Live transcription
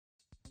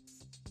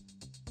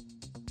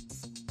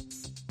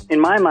in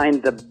my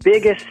mind, the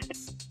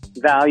biggest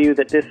value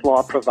that this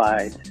law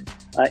provides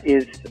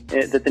is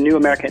that the new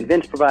America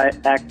Invents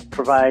Act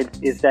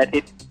provides is that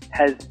it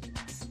has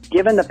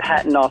given the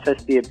Patent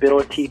Office the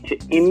ability to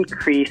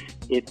increase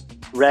its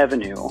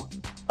revenue,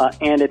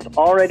 and it's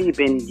already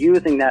been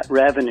using that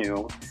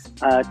revenue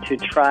to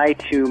try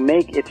to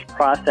make its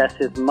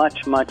processes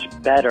much, much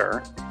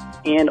better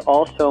and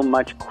also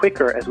much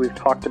quicker, as we've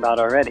talked about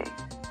already.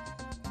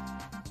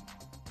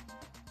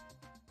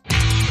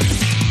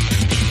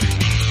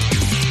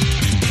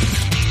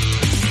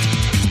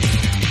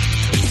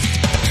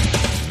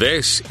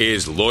 This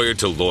is Lawyer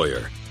to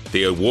Lawyer,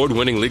 the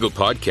award-winning legal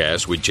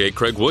podcast with J.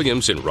 Craig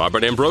Williams and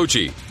Robert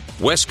Ambrogi.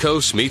 West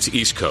Coast meets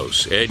East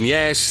Coast, and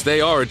yes,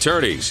 they are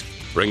attorneys,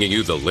 bringing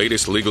you the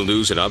latest legal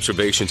news and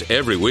observations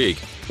every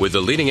week with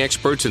the leading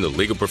experts in the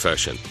legal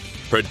profession.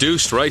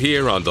 Produced right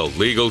here on the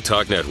Legal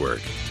Talk Network.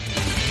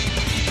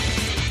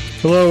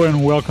 Hello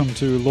and welcome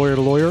to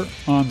Lawyer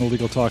on the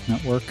Legal Talk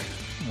Network.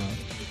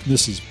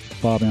 This is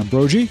Bob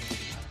Ambrogi,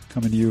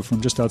 coming to you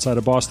from just outside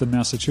of Boston,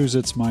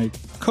 Massachusetts. My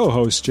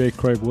co-host, J.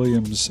 Craig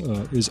Williams,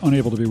 is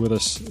unable to be with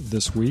us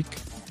this week.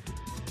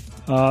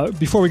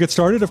 Before we get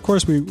started, of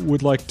course, we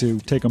would like to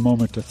take a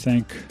moment to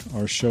thank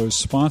our show's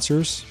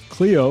sponsors,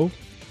 Clio,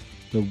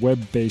 the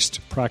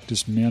web-based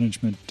practice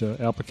management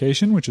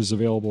application, which is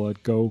available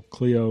at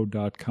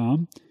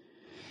goclio.com.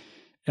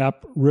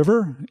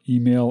 AppRiver,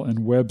 email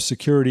and web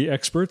security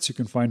experts. You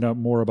can find out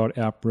more about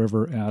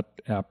AppRiver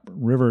at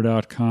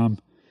appriver.com.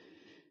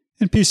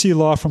 And PC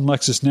Law from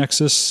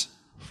LexisNexis.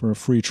 For a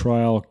free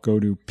trial,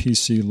 go to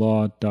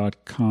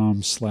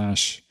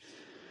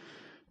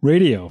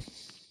pclaw.com/radio.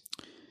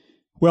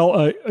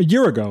 Well, a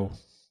year ago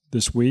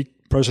this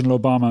week, President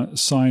Obama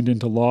signed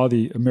into law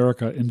the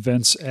America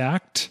Invents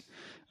Act.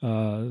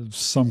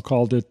 Some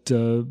called it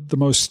the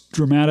most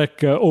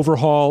dramatic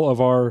overhaul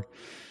of our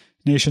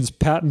nation's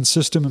patent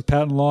system and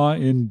patent law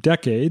in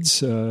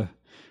decades.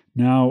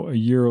 Now, a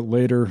year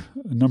later,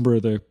 a number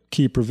of the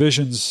key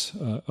provisions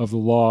of the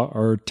law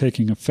are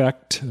taking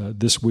effect.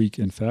 This week,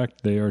 in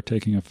fact, they are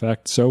taking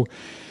effect. So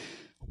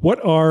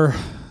what are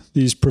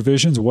these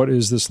provisions? What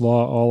is this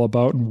law all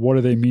about? And what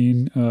do they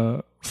mean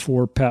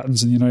for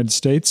patents in the United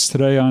States?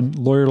 Today on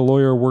Lawyer to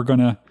Lawyer, we're going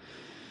to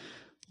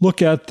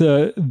look at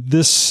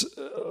this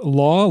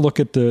law, look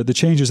at the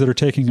changes that are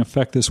taking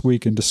effect this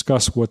week, and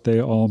discuss what they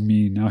all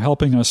mean. Now,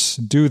 helping us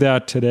do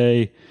that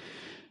today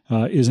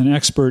is an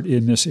expert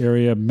in this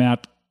area,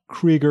 Matt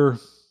Krieger,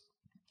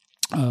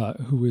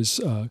 who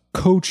is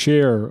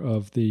co-chair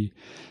of the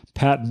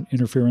Patent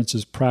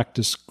Interferences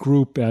Practice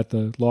Group at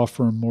the law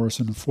firm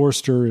Morrison &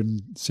 Foerster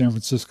in San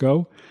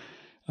Francisco.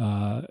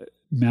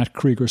 Matt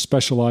Krieger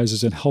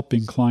specializes in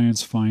helping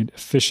clients find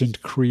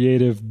efficient,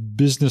 creative,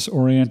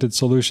 business-oriented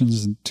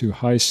solutions to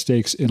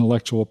high-stakes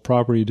intellectual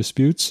property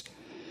disputes.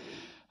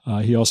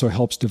 He also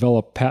helps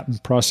develop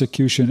patent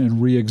prosecution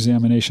and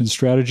re-examination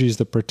strategies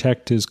that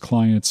protect his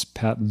clients'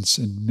 patents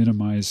and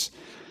minimize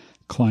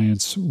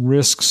clients'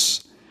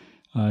 risks.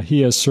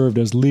 He has served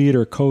as lead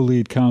or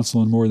co-lead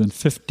counsel in more than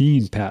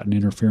 15 patent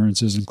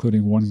interferences,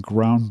 including one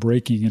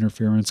groundbreaking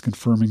interference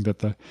confirming that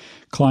the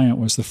client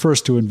was the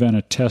first to invent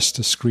a test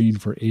to screen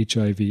for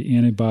HIV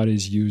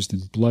antibodies used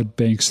in blood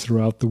banks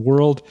throughout the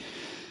world.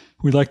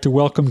 We'd like to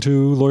welcome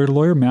to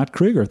Lawyer, Matt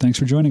Krieger. Thanks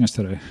for joining us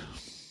today.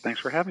 Thanks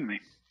for having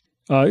me.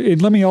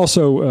 And let me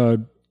also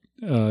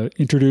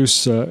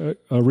introduce a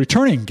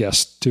returning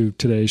guest to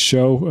today's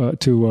show,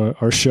 to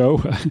our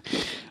show,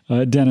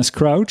 Dennis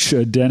Crouch.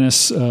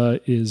 Dennis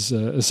is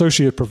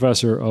Associate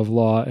Professor of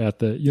Law at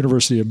the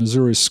University of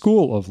Missouri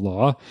School of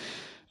Law.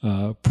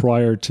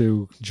 Prior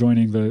to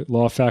joining the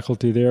law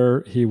faculty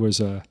there, he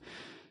was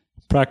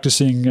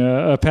practicing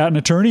a patent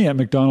attorney at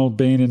McDonald,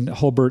 Bain, and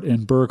Hulbert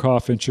and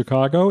Berghoff in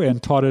Chicago,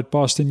 and taught at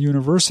Boston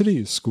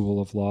University School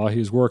of Law.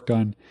 He's worked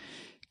on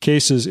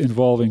cases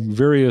involving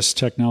various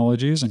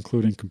technologies,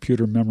 including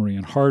computer memory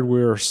and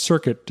hardware,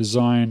 circuit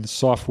design,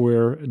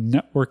 software,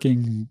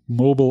 networking,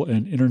 mobile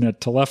and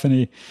internet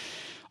telephony,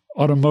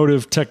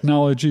 automotive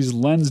technologies,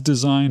 lens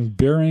design,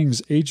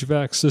 bearings,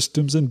 HVAC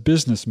systems, and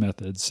business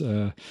methods.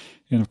 And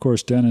of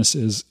course, Dennis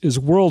is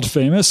world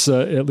famous,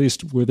 at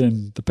least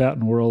within the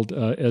patent world,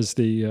 as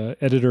the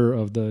editor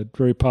of the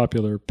very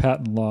popular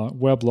patent law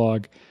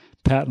weblog,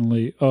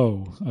 Patently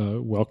O.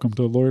 Welcome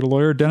to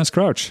Lawyer, Dennis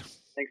Crouch.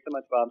 Thanks so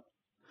much, Bob.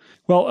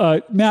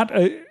 Well, Matt,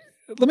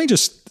 let me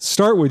just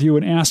start with you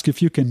and ask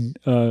if you can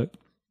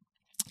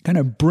kind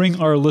of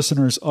bring our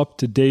listeners up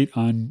to date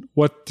on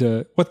what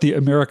the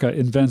America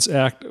Invents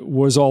Act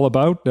was all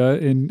about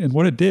and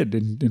what it did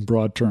in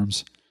broad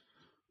terms.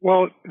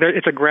 Well,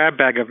 it's a grab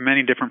bag of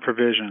many different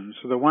provisions.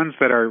 So the ones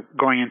that are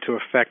going into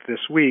effect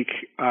this week,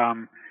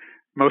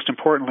 most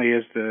importantly,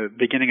 is the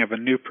beginning of a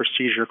new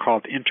procedure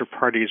called inter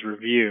partes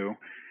review,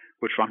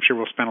 which I'm sure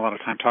we'll spend a lot of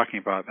time talking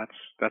about.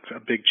 That's a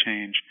big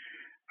change.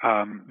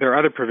 There are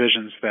other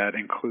provisions that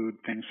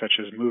include things such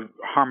as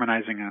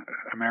harmonizing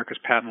America's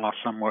patent law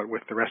somewhat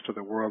with the rest of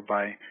the world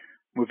by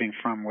moving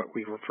from what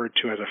we referred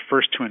to as a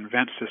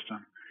first-to-invent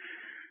system.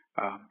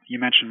 You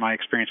mentioned my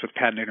experience with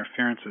patent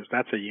interferences.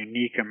 That's a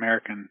unique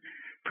American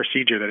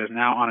procedure that is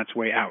now on its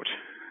way out.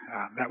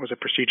 That was a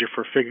procedure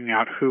for figuring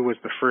out who was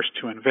the first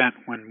to invent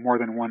when more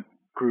than one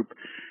group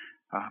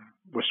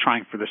was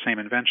trying for the same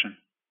invention.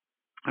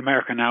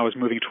 America now is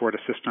moving toward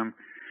a system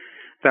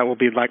that will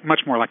be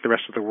much more like the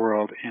rest of the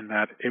world, in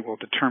that it will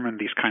determine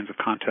these kinds of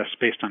contests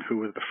based on who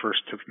was the first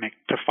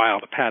to file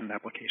the patent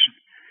application,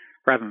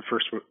 rather than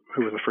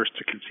who was the first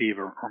to conceive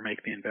or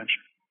make the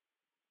invention.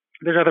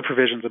 There's other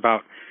provisions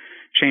about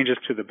changes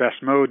to the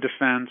best mode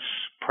defense,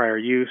 prior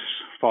use,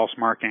 false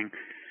marking,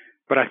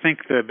 but I think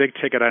the big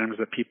ticket items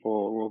that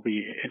people will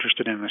be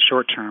interested in the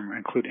short term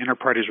include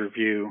inter-parties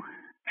review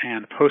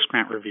and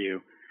post-grant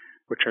review,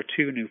 which are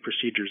two new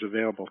procedures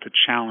available to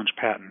challenge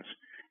patents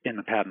in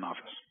the Patent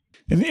Office.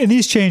 And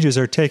these changes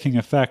are taking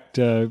effect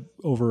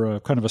over a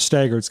kind of a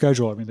staggered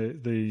schedule. I mean,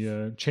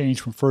 the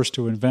change from first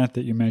to invent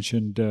that you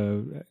mentioned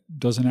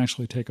doesn't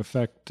actually take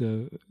effect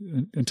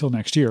until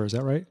next year. Is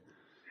that right?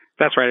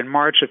 That's right. In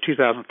March of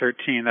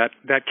 2013,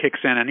 that kicks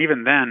in, and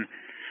even then,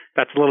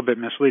 that's a little bit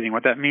misleading.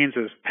 What that means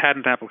is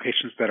patent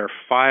applications that are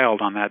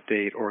filed on that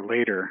date or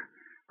later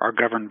are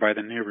governed by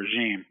the new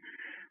regime.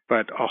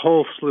 But a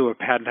whole slew of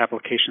patent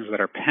applications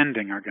that are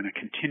pending are going to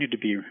continue to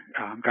be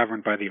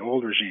governed by the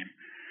old regime,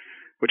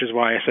 which is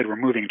why I said we're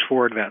moving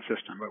toward that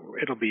system. But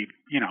it'll be,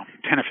 10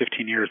 or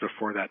 15 years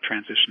before that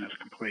transition is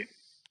complete.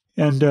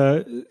 And,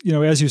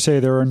 as you say,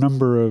 there are a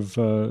number of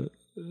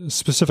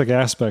specific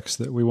aspects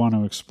that we want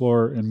to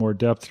explore in more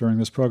depth during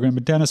this program.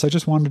 But Dennis, I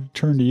just wanted to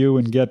turn to you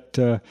and get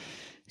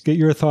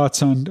your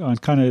thoughts on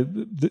kind of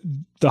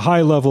the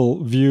high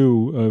level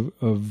view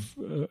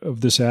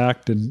of this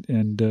act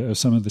and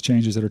some of the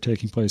changes that are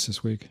taking place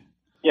this week.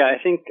 Yeah,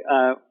 I think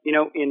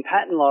in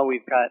patent law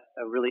we've got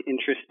a really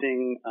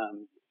interesting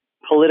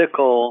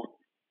political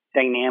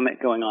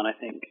dynamic going on. I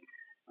think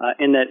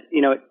in that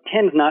it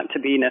tends not to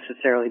be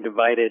necessarily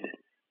divided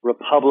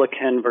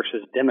Republican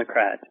versus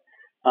Democrat,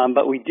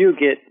 but we do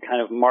get kind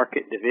of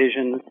market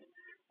divisions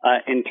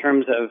in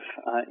terms of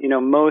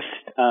most.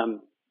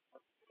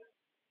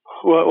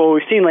 What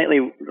we've seen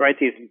lately, right,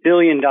 these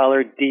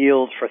billion-dollar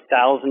deals for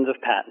thousands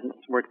of patents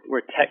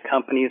where tech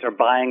companies are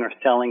buying or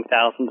selling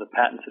thousands of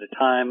patents at a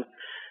time.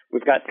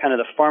 We've got kind of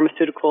the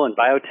pharmaceutical and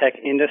biotech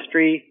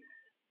industry.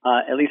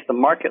 At least the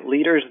market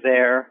leaders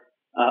there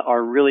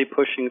are really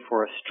pushing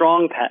for a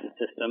strong patent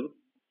system.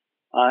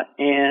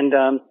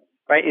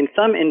 Right, in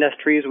some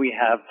industries we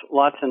have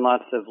lots and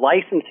lots of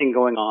licensing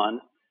going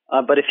on.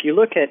 But if you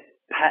look at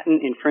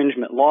patent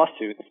infringement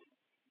lawsuits,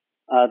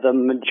 the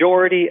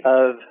majority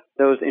of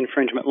those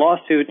infringement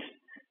lawsuits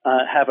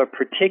have a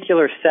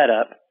particular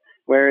setup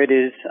where it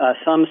is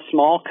some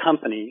small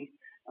company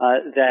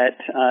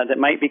that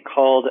might be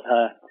called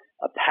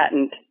a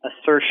patent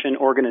assertion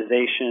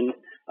organization.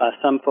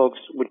 Some folks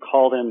would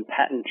call them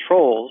patent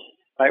trolls,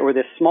 right? Where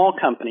this small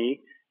company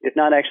is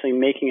not actually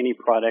making any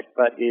product,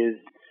 but is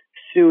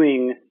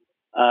suing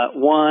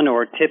one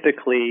or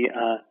typically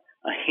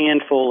a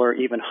handful or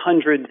even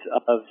hundreds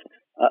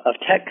of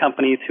tech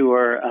companies who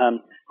are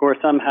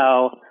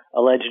somehow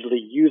allegedly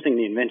using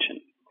the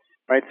invention,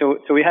 right?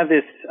 So we have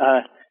this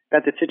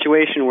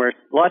situation where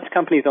lots of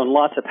companies own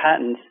lots of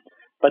patents,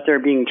 but they're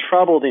being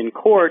troubled in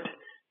court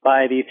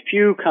by these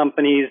few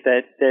companies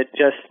that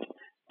just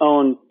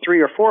own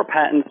 3 or 4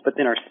 patents, but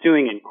then are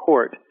suing in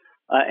court.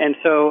 And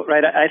so,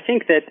 right, I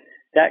think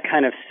that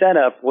kind of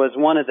setup was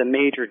one of the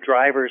major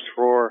drivers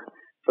for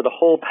the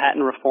whole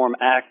Patent Reform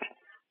Act,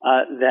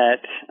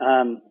 that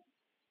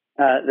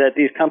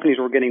these companies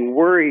were getting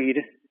worried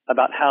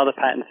about how the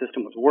patent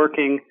system was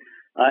working.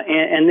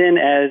 And then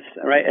as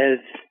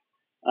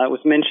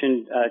was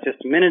mentioned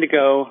just a minute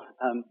ago,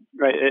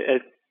 right,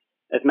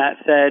 as Matt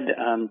said,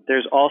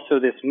 there's also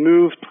this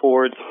move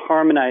towards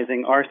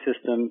harmonizing our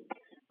system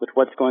with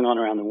what's going on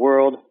around the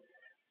world.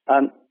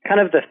 Kind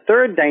of the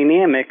third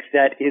dynamic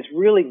that is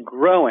really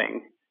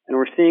growing, and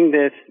we're seeing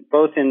this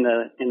both in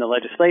the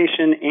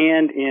legislation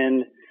and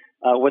in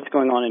what's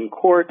going on in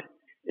court,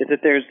 is that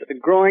there's a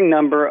growing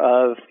number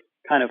of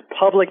kind of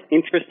public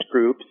interest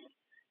groups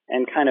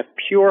and kind of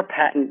pure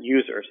patent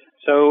users.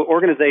 So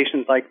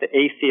organizations like the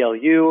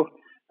ACLU,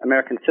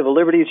 American Civil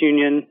Liberties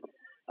Union,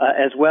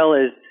 as well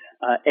as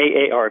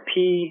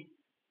AARP,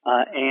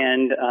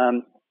 and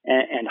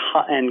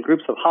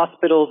groups of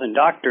hospitals and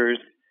doctors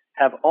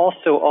have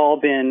also all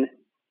been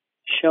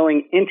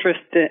showing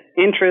interest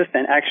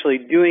and actually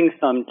doing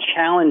some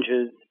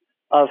challenges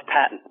of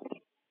patents.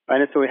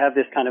 Right? And so we have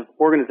this kind of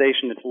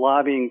organization that's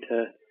lobbying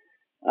to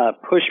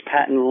push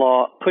patent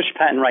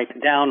rights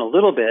down a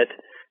little bit.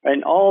 Right?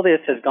 And all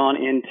this has gone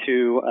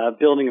into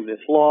building of this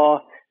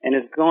law, and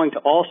is going to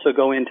also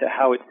go into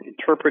how it's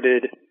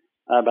interpreted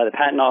by the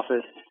Patent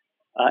Office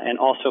and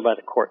also by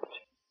the courts.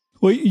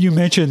 Well, you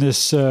mentioned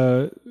this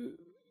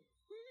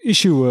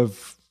issue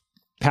of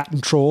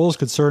patent trolls,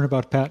 concern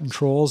about patent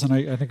trolls, and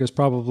I think there's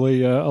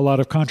probably a lot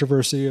of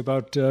controversy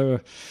about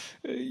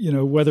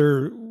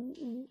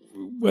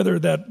whether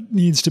that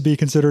needs to be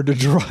considered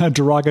a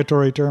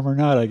derogatory term or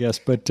not, I guess.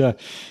 But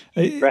right.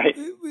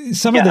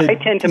 I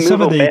tend to move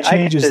some of the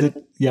changes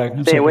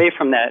stay away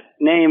from that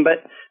name.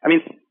 But I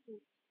mean,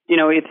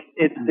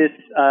 it's this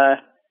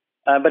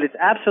but it's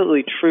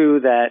absolutely true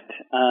that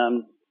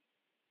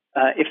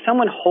if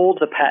someone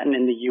holds a patent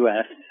in the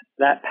U.S.,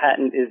 that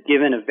patent is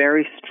given a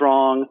very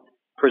strong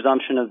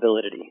presumption of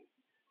validity.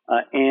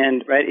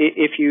 And right,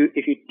 if you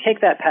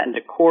take that patent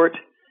to court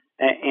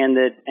and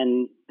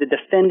the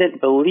defendant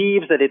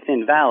believes that it's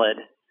invalid,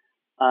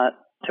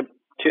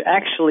 to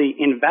actually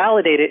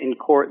invalidate it in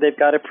court, they've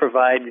got to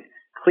provide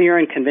clear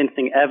and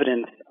convincing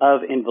evidence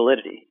of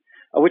invalidity,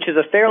 which is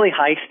a fairly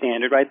high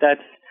standard, right?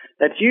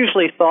 That's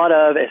usually thought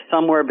of as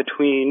somewhere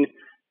between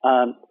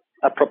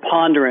a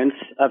preponderance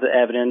of the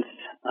evidence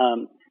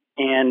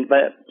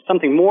but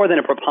something more than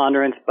a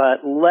preponderance,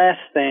 but less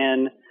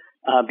than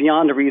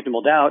beyond a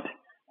reasonable doubt.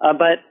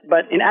 But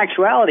in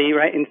actuality,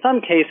 right, in some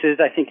cases,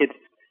 I think it's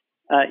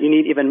you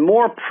need even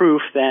more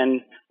proof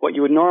than what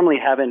you would normally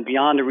have in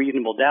beyond a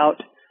reasonable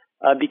doubt,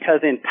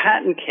 because in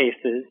patent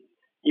cases,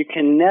 you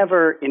can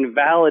never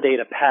invalidate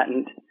a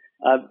patent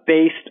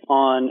based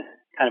on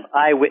kind of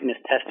eyewitness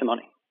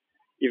testimony.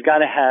 You've got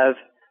to have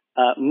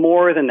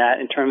more than that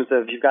in terms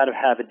of you've got to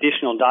have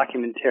additional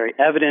documentary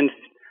evidence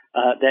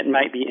that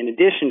might be in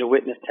addition to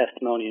witness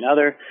testimony and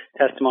other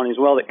testimony as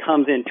well that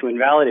comes in to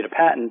invalidate a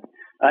patent.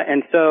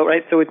 And so,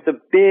 right, so it's a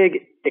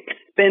big,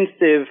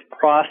 expensive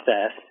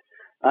process.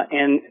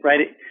 And,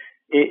 right,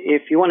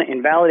 if you want to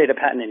invalidate a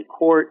patent in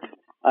court,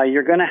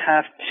 you're going to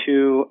have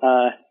to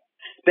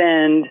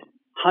spend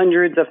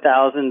hundreds of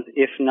thousands,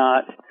 if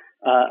not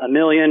 $1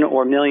 million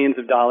or millions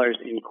of dollars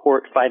in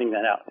court fighting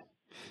that out.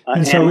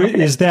 And so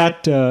is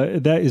that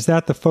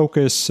the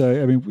focus?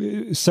 I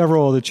mean,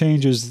 several of the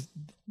changes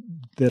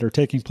that are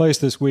taking place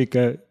this week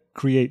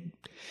create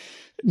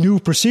new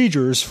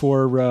procedures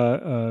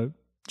for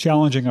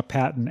challenging a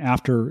patent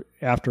after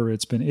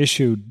it's been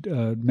issued.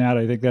 Matt,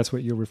 I think that's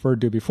what you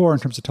referred to before in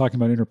terms of talking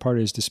about inter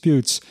partes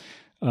disputes.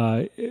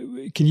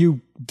 Can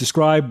you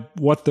describe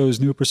what those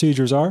new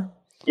procedures are?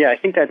 Yeah, I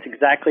think that's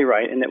exactly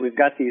right, and that we've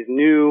got these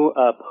new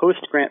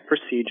post-grant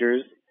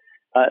procedures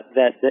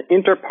that the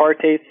inter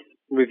partes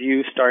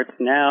review starts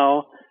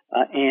now,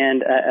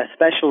 and a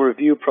special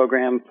review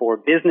program for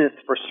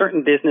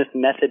certain business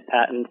method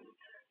patents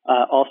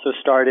also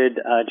started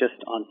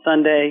just on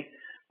Sunday,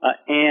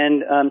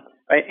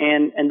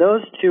 and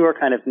those two are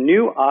kind of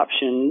new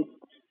options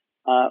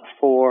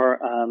for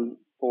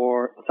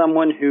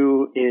someone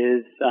who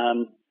is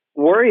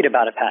worried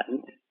about a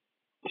patent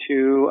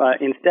to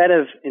instead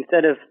of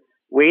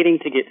waiting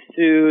to get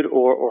sued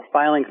or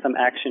filing some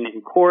action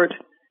in court,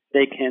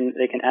 they can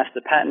ask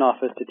the patent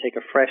office to take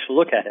a fresh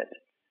look at it.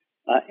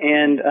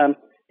 And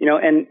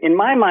in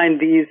my mind,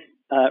 these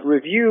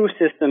review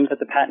systems at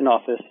the patent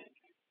office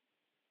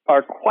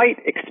are quite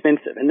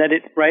expensive, and that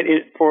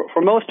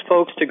for most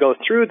folks to go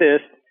through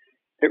this,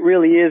 it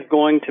really is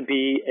going to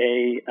be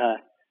a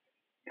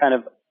kind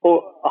of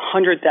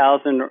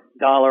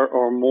 $100,000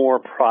 or more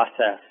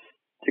process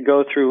to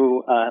go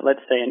through, let's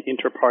say, an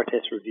inter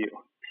partes review.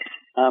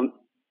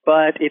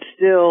 But it's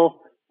still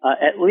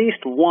at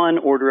least one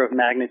order of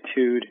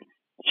magnitude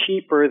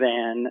cheaper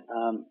than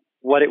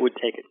what it would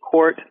take at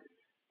court.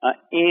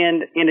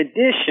 And in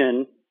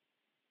addition,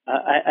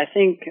 I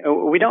think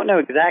we don't know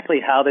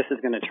exactly how this is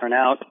going to turn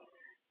out,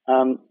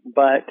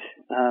 but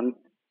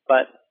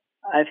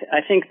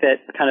I think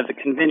that kind of the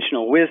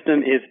conventional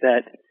wisdom is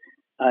that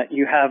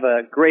you have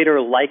a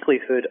greater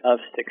likelihood of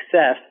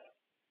success,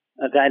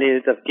 that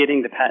is, of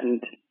getting the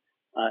patent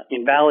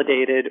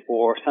invalidated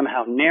or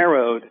somehow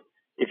narrowed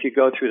if you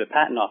go through the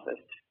patent office,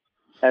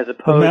 as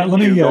opposed Matt,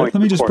 to going let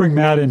me just court. bring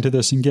Matt into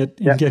this and get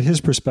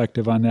his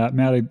perspective on that.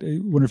 Matt, I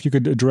wonder if you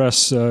could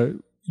address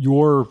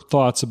your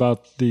thoughts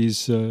about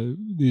these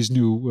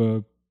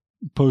new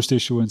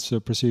post-issuance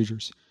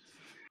procedures.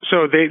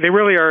 So they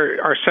really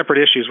are separate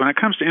issues. When it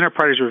comes to inter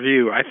partes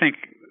review, I think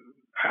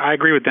I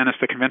agree with Dennis.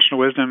 The conventional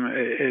wisdom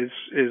is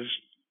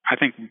I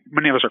think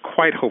many of us are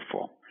quite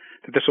hopeful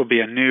that this will be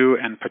a new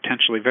and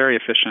potentially very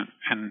efficient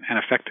and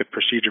effective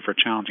procedure for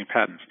challenging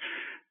patents.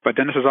 But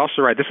Dennis is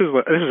also right. This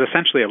is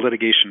essentially a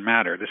litigation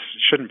matter. This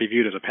shouldn't be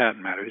viewed as a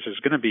patent matter. This is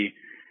going to be,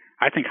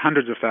 I think,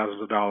 hundreds of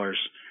thousands of dollars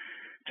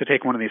to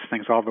take one of these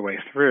things all the way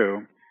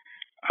through.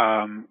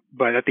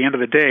 But at the end of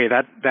the day,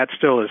 that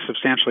still is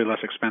substantially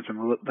less expensive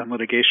than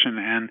litigation,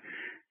 and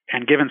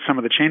given some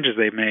of the changes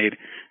they've made,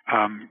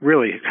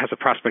 really has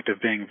a prospect of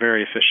being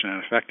very efficient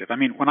and effective. I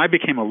mean, when I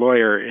became a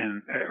lawyer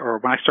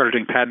or when I started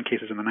doing patent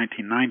cases in the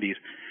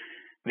 1990s,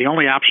 the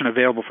only option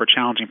available for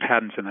challenging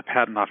patents in the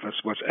patent office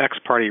was ex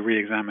parte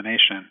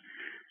reexamination,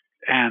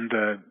 and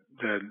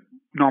the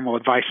normal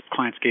advice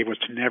clients gave was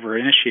to never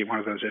initiate one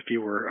of those if you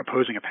were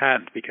opposing a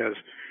patent, because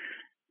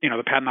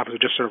the patent office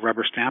would just sort of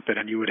rubber stamp it,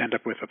 and you would end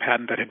up with a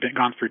patent that had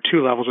gone through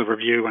 2 levels of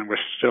review and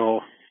was still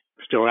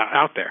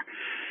out there.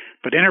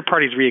 But inter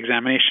partes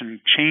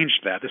reexamination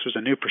changed that. This was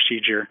a new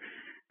procedure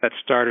that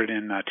started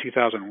in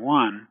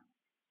 2001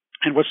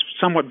 and was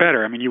somewhat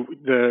better. I mean,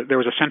 there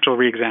was a central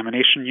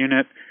reexamination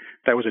unit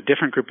that was a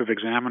different group of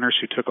examiners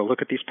who took a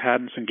look at these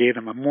patents and gave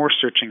them a more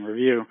searching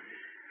review.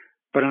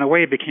 But in a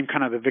way, it became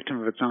kind of the victim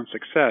of its own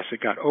success.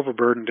 It got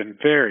overburdened and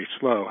very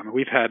slow. I mean,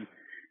 we've had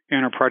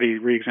inter partes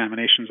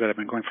reexaminations that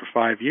have been going for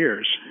 5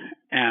 years,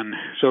 And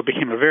so it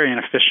became a very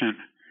inefficient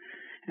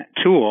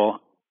tool.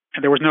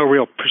 And there was no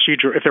real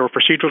procedure. If there were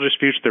procedural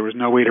disputes, there was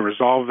no way to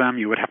resolve them.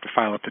 You would have to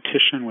file a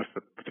petition with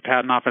the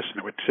Patent Office, and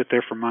it would sit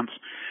there for months.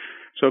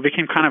 So it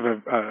became kind of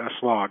a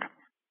slog.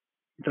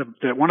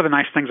 One of the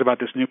nice things about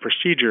this new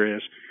procedure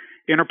is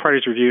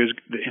inter-parties reviews,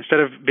 instead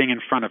of being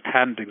in front of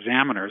patent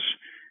examiners,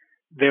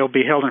 they'll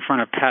be held in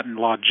front of patent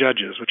law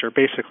judges, which are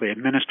basically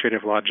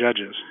administrative law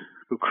judges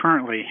who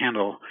currently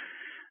handle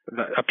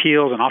the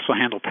appeals and also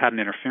handle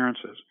patent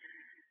interferences.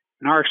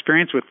 And our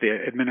experience with the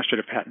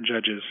administrative patent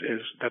judges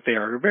is that they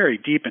are a very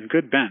deep and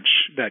good bench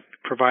that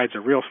provides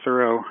a real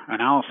thorough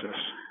analysis.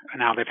 And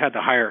now they've had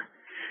to hire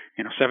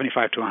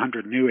 75 to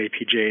 100 new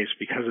APJs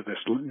because of this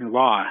new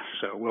law.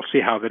 So we'll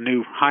see how the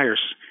new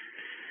hires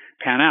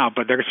pan out.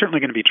 But they're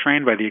certainly going to be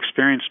trained by the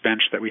experienced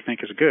bench that we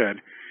think is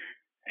good.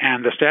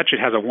 And the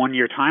statute has a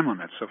 1-year time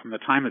limit. So from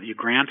the time that you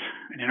grant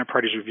an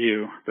inter-parties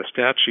review, the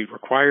statute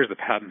requires the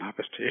Patent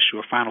Office to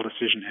issue a final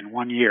decision in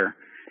 1 year.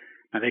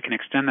 Now, they can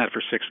extend that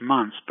for 6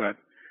 months, but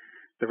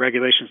the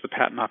regulations the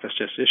Patent Office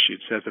just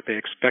issued says that they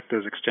expect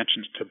those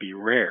extensions to be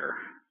rare.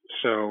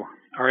 So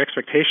our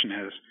expectation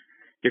is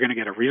you're going to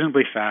get a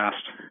reasonably fast,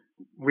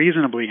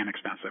 reasonably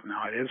inexpensive.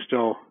 Now, it is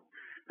still,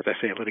 as I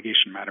say, a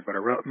litigation matter, but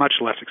much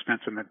less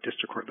expensive than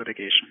district court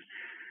litigation.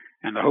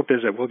 And the hope is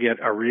that we'll get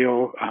a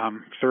real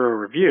thorough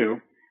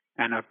review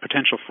and a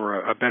potential for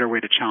a better way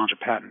to challenge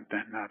a patent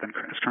than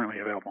is currently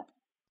available.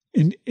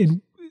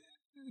 In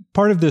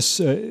part of this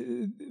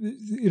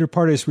inter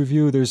partes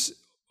review, there's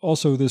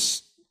also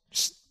this,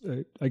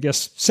 I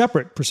guess,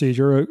 separate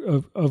procedure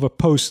of a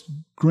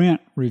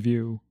post-grant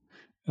review,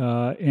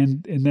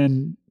 and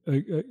then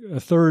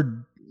a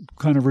third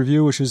kind of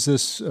review, which is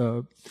this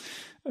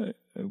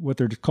what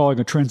they're calling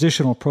a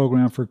transitional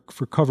program for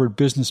covered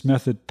business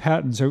method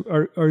patents.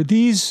 Are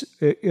these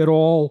at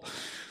all,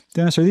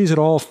 Dennis? Are these at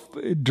all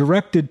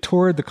directed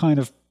toward the kind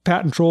of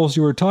patent trolls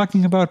you were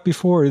talking about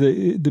before?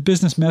 The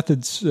business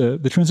methods,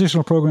 the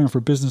transitional program for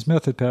business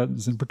method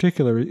patents in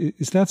particular,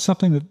 is that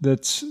something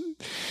that's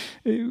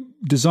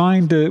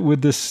designed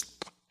with this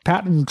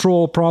patent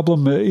troll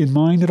problem in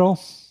mind at all?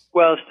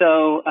 Well,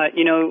 so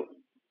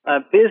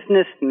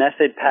business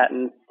method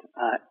patents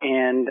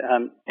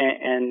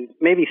and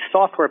maybe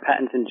software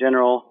patents in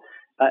general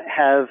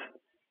have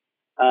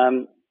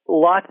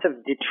lots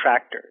of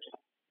detractors,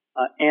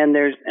 and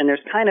there's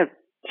kind of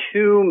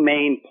two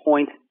main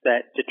points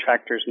that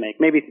detractors make,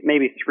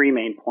 maybe three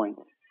main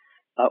points.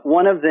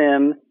 One of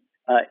them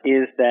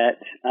is that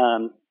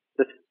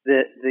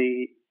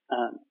the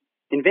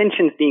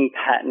inventions being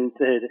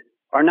patented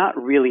are not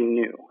really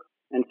new,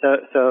 and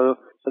so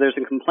there's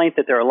a complaint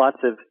that there are lots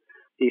of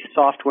these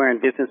software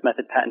and business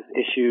method patents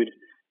issued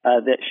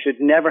that should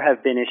never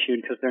have been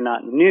issued because they're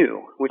not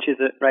new, which is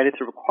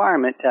it's a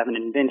requirement to have an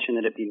invention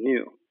that it be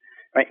new.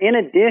 Right. In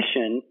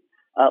addition,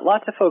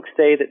 lots of folks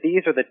say that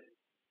these are that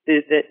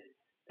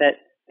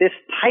this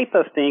type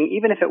of thing,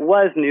 even if it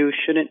was new,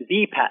 shouldn't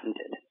be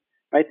patented.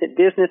 Right. That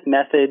business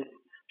methods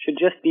should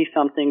just be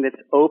something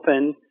that's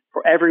open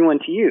for everyone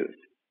to use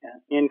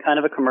in kind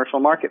of a commercial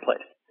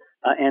marketplace,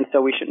 and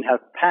so we shouldn't have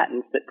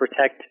patents that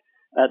protect.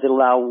 That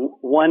allow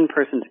one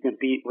person to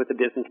compete with a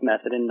business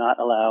method and not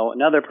allow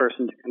another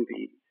person to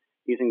compete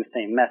using the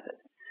same method,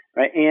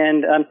 right?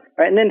 And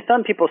and then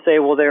some people say,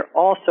 well, they're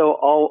also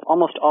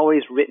almost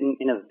always written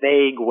in a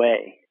vague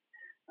way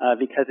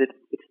because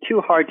it's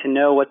too hard to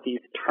know what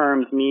these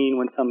terms mean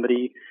when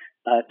somebody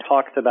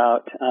talks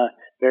about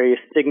various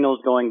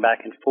signals going back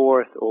and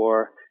forth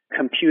or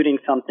computing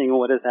something.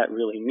 What does that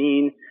really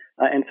mean?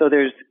 And so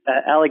there's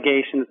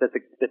allegations that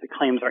the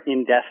claims are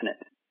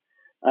indefinite.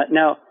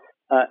 Now.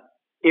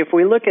 If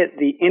we look at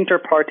the inter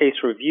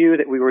partes review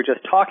that we were just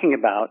talking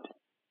about,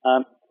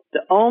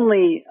 the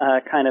only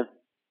kind of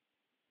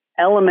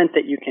element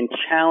that you can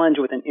challenge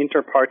with an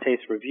inter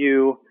partes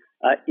review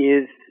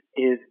is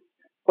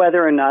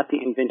whether or not the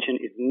invention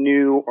is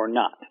new or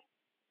not.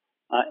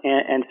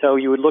 And so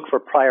you would look for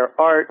prior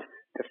art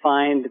to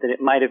find that it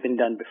might have been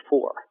done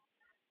before.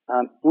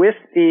 With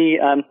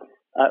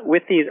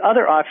these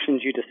other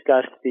options you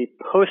discussed, the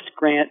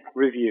post-grant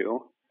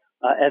review,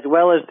 as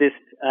well as this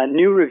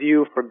new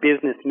review for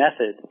business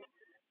methods,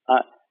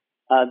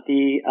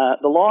 the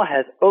law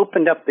has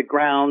opened up the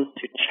grounds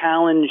to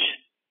challenge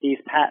these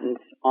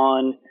patents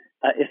on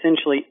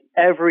essentially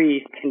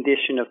every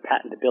condition of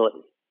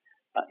patentability,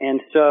 and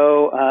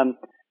so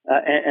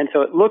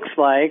it looks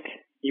like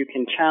you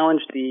can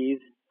challenge these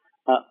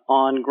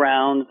on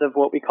grounds of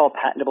what we call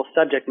patentable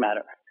subject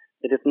matter.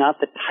 That it's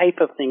not the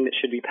type of thing that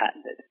should be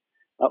patented,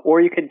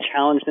 or you could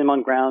challenge them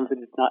on grounds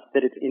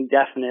that it's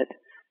indefinite.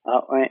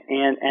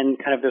 And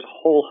kind of there's a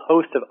whole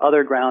host of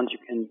other grounds you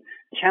can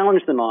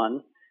challenge them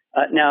on.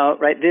 Now,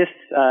 right,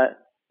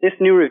 this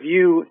new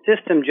review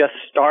system just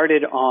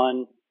started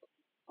on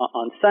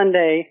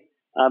Sunday,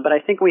 but I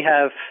think we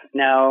have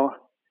now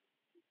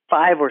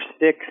 5 or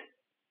 6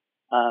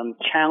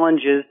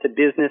 challenges to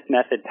business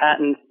method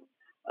patents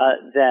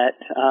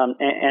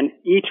and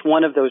each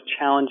one of those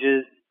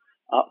challenges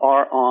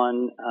are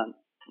on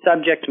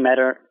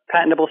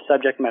patentable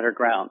subject matter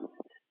grounds.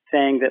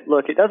 saying that,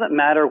 look, it doesn't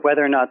matter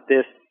whether or not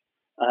this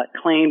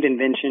claimed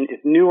invention is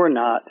new or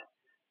not.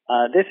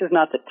 This is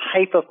not the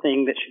type of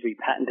thing that should be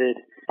patented,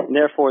 and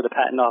therefore the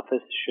Patent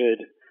Office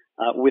should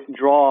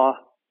withdraw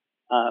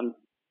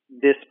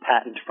this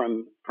patent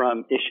from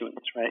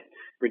issuance, right?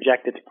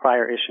 Reject its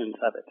prior issuance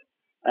of it.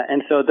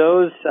 And so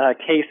those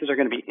cases are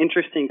going to be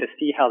interesting to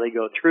see how they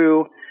go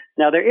through.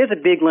 Now, there is a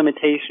big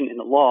limitation in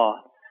the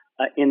law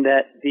in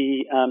that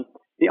the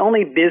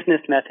only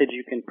business methods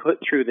you can put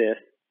through this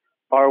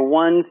are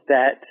ones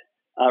that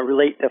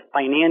relate to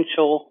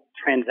financial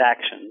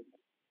transactions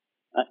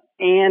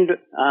and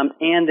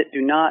that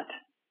do not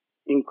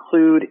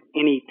include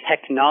any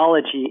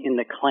technology in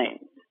the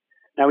claims.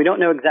 Now, we don't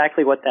know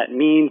exactly what that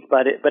means,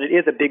 but it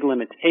is a big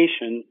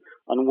limitation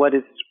on what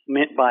is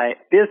meant by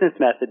business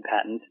method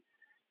patent.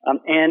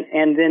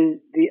 And then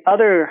the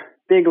other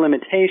big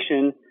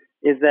limitation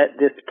is that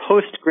this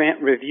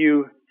post-grant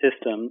review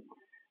system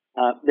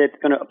that's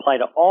going to apply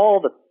to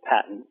all the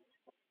patents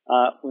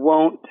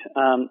won't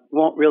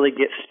really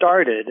get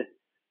started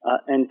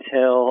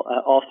until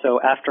also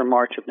after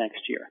March of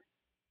next year.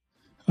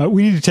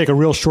 We need to take a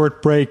real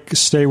short break.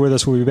 Stay with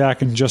us. We'll be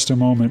back in just a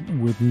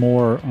moment with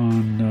more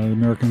on the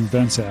American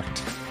Invents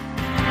Act.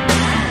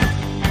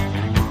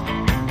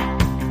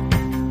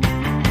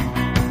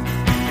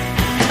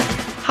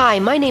 Hi,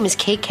 my name is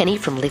Kay Kenny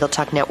from Legal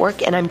Talk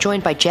Network, and I'm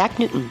joined by Jack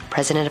Newton,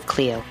 president of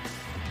Clio.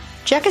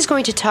 Jack is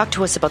going to talk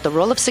to us about the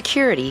role of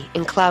security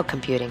in cloud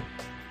computing.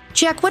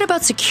 Jack, what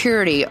about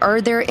security?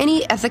 Are there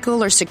any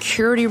ethical or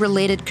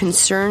security-related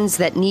concerns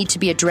that need to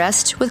be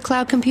addressed with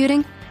cloud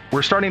computing?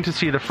 We're starting to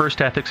see the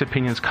first ethics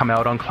opinions come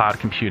out on cloud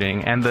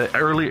computing, and the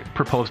early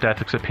proposed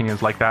ethics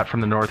opinions like that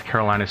from the North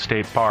Carolina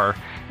State Bar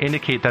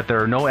indicate that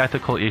there are no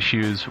ethical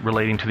issues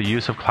relating to the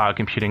use of cloud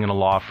computing in a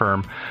law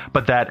firm,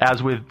 but that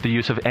as with the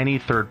use of any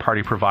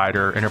third-party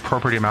provider, an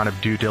appropriate amount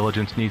of due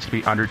diligence needs to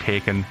be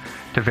undertaken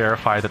to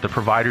verify that the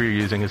provider you're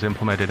using has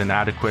implemented an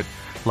adequate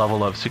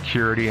level of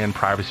security and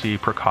privacy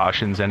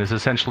precautions and is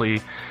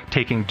essentially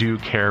taking due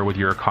care with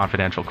your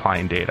confidential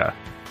client data.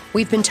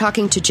 We've been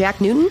talking to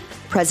Jack Newton,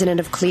 president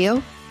of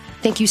Clio.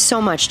 Thank you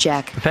so much,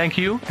 Jack. Thank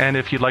you. And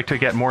if you'd like to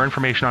get more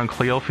information on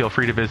Clio, feel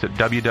free to visit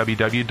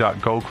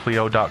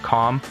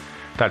www.goclio.com.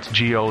 That's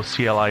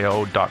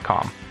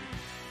GOCLIO.com.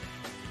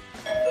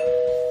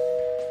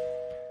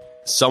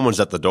 Someone's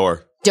at the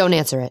door. Don't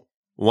answer it.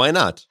 Why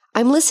not?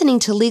 I'm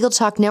listening to Legal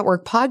Talk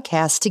Network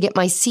podcasts to get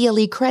my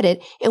CLE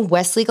credit in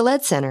West Legal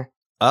Ed Center.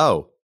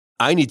 Oh,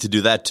 I need to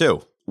do that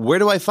too. Where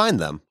do I find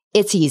them?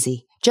 It's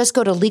easy. Just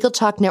go to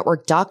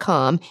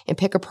LegalTalkNetwork.com and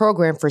pick a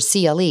program for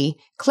CLE,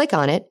 click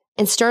on it,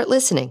 and start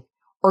listening.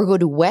 Or go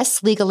to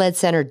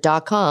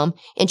WestLegalEdCenter.com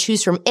and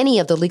choose from any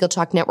of the Legal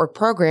Talk Network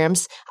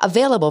programs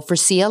available for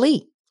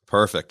CLE.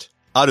 Perfect.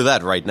 I'll do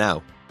that right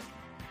now.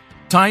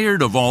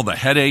 Tired of all the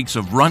headaches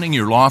of running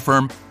your law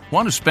firm?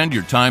 Want to spend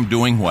your time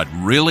doing what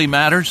really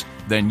matters?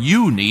 Then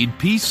you need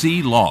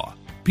PC Law.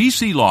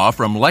 PC Law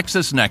from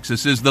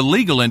LexisNexis is the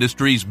legal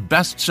industry's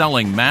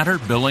best-selling matter,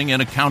 billing,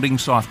 and accounting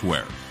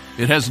software.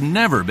 It has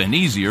never been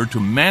easier to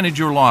manage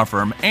your law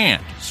firm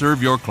and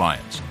serve your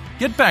clients.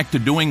 Get back to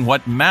doing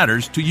what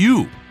matters to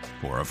you.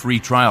 For a free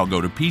trial, go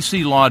to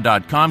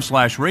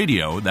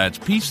PCLaw.com/radio. That's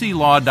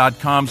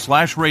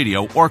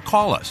PCLaw.com/radio, or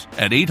call us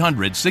at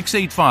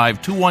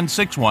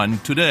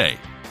 800-685-2161 today.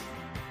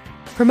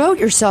 Promote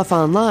yourself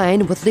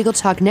online with Legal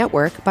Talk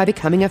Network by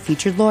becoming a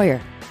featured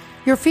lawyer.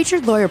 Your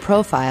featured lawyer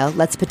profile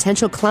lets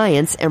potential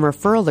clients and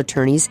referral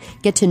attorneys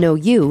get to know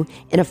you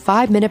in a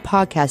 5-minute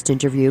podcast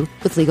interview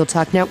with Legal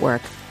Talk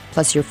Network,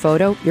 plus your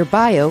photo, your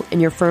bio,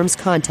 and your firm's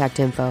contact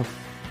info.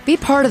 Be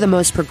part of the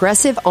most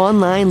progressive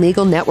online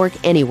legal network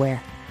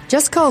anywhere.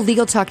 Just call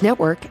Legal Talk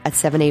Network at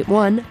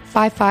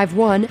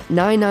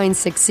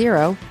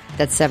 781-551-9960.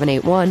 That's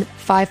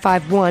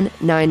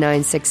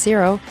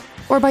 781-551-9960.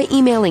 Or by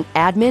emailing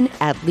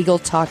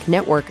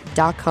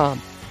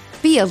admin@LegalTalkNetwork.com.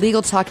 Be a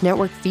Legal Talk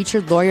Network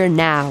featured lawyer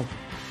now.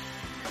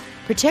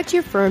 Protect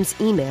your firm's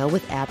email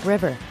with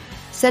AppRiver.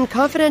 Send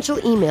confidential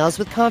emails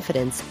with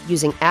confidence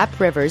using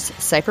AppRiver's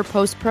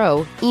CipherPost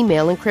Pro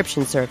email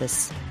encryption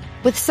service.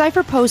 With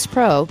CipherPost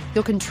Pro,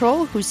 you'll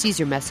control who sees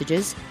your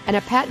messages, and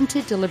a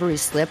patented delivery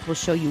slip will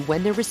show you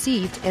when they're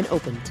received and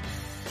opened.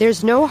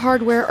 There's no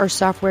hardware or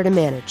software to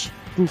manage.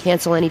 You can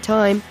cancel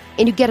anytime,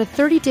 and you get a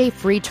 30-day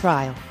free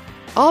trial.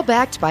 All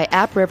backed by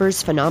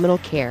AppRiver's phenomenal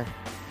care.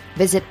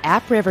 Visit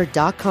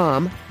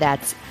appriver.com,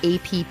 that's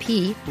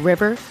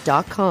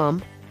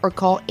APPriver.com, or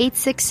call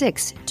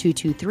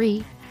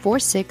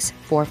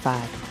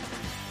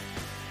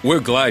 866-223-4645. We're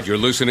glad you're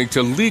listening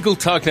to Legal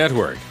Talk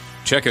Network.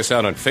 Check us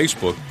out on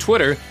Facebook,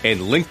 Twitter,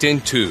 and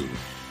LinkedIn too.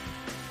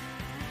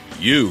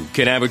 You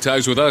can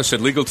advertise with us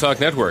at Legal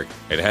Talk Network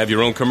and have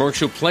your own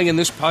commercial play in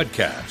this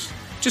podcast.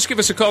 Just give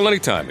us a call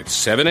anytime at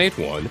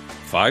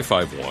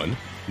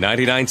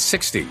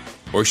 781-551-9960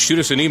 or shoot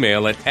us an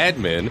email at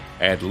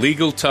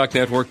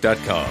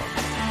admin@LegalTalkNetwork.com.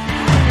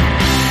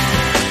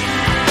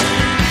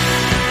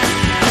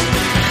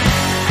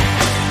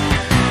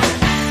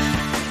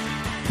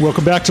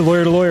 Welcome back to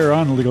Lawyer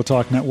on the Legal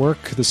Talk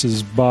Network. This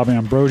is Bob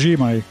Ambrogi.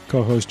 My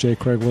co-host Jay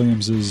Craig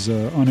Williams is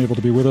unable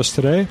to be with us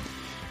today.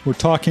 We're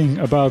talking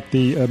about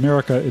the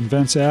America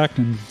Invents Act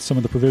and some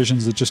of the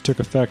provisions that just took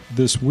effect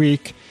this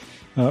week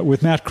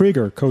with Matt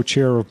Krieger,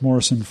 co-chair of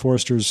Morrison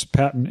Foerster's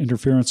Patent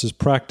Interferences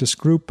Practice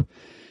Group,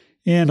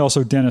 and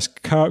also Dennis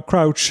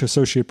Crouch,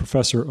 associate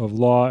professor of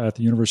law at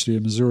the University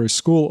of Missouri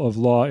School of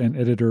Law and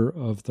editor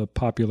of the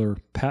popular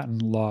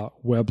patent law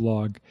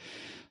weblog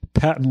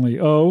Patently.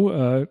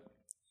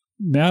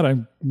 Matt,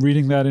 I'm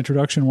reading that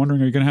introduction,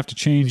 wondering, are you going to have to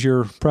change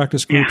your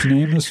practice group's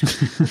name?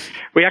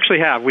 We actually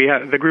have.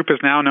 The group is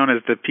now known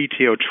as the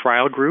PTO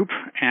Trial Group,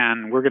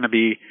 and we're going to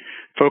be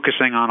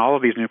focusing on all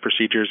of these new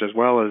procedures as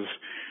well as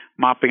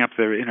mopping up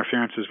the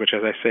interferences, which,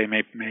 as I say,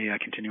 may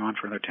continue on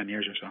for another 10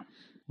 years or so.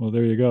 Well,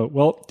 there you go.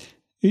 Well,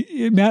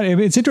 Matt,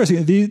 it's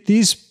interesting.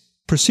 These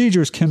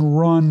procedures can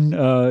run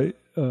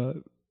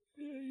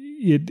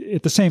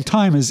at the same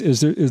time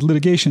as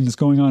litigation that's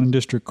going on in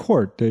district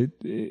court.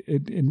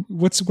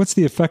 What's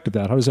the effect of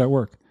that? How does that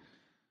work?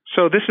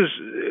 So this is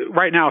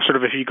right now sort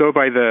of, if you go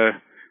by the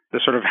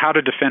sort of how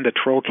to defend a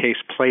troll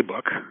case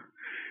playbook,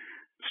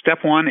 step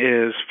one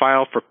is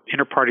file for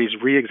inter-parties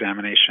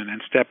re-examination,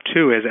 and step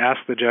two is ask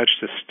the judge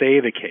to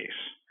stay the case,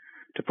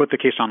 to put the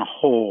case on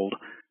hold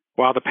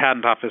while the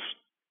patent office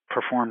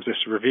performs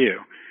this review.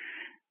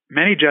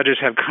 Many judges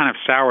have kind of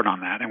soured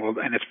on that,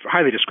 and it's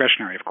highly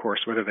discretionary, of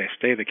course, whether they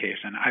stay the case.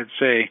 And I'd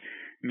say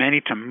many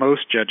to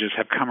most judges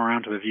have come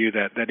around to the view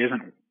that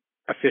isn't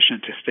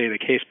efficient to stay the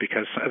case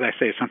because, as I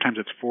say,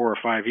 sometimes it's 4 or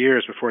 5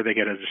 years before they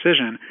get a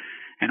decision.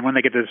 And when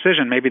they get the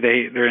decision, maybe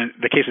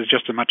the case is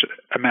just as much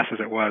a mess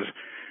as it was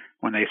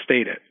when they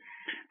stayed it.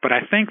 But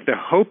I think the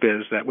hope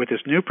is that with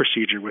this new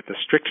procedure, with the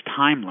strict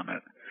time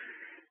limit,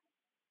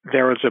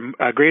 there is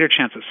a greater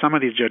chance that some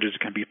of these judges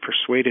can be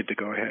persuaded to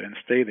go ahead and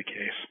stay the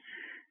case.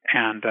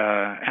 And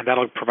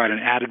that'll provide an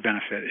added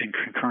benefit in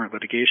concurrent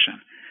litigation.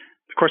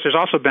 Of course, there's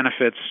also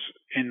benefits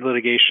in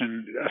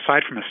litigation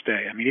aside from a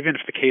stay. I mean, even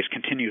if the case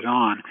continues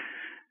on,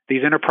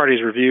 these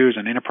inter-parties reviews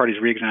and inter-parties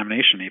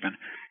re-examination even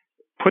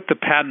put the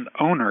patent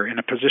owner in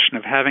a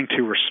position of having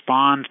to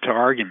respond to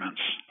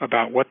arguments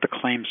about what the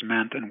claims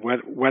meant and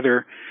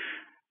whether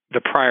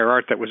the prior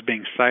art that was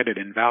being cited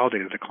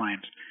invalidated the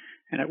claims.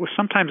 And it was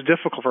sometimes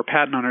difficult for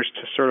patent owners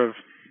to sort of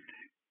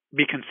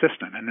be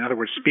consistent. In other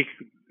words, speak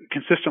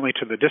consistently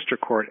to the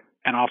district court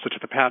and also to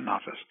the patent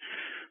office.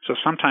 So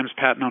sometimes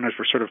patent owners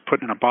were sort of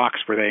put in a box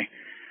where they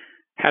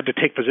had to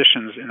take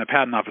positions in the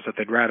patent office that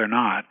they'd rather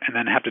not, and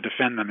then have to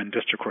defend them in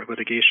district court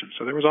litigation.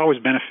 So there was always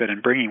benefit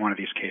in bringing one of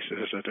these cases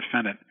as a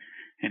defendant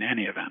in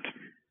any event.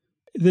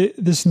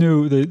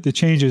 The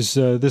changes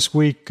this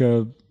week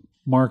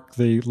mark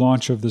the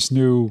launch of this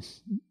new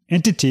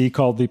entity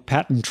called the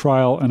Patent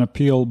Trial and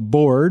Appeal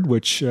Board,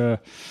 which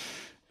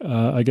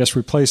I guess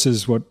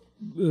replaces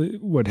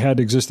what had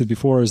existed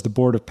before as the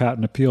Board of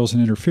Patent Appeals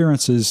and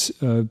Interferences.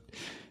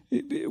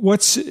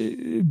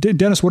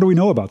 Dennis? What do we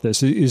know about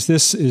this? Is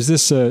this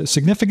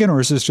significant,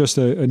 or is this just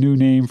a new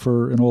name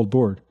for an old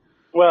board?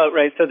 Well,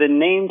 right. So the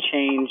name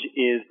change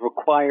is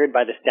required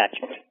by the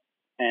statute,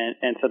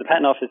 and so the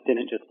Patent Office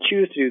didn't just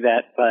choose to do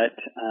that, but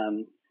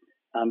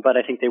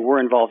I think they were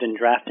involved in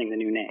drafting the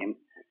new name,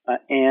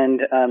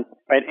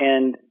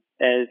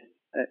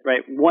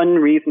 one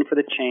reason for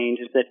the change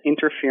is that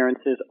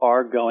interferences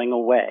are going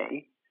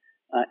away,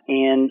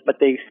 but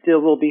they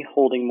still will be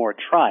holding more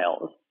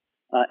trials,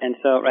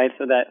 so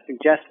that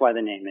suggests why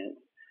the name is.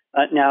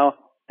 Now,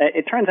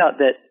 it turns out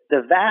that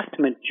the vast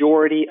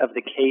majority of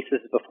the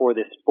cases before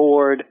this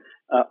board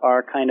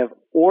are kind of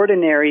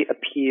ordinary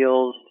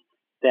appeals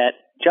that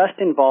just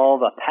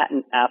involve a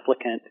patent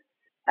applicant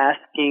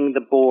asking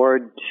the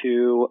board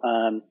to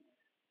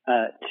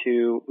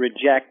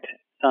reject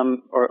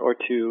some or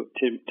to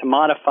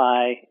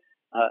modify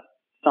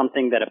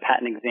something that a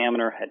patent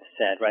examiner had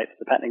said, right? So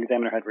the patent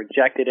examiner had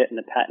rejected it, and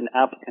the patent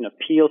applicant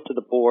appeals to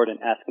the board and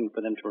asking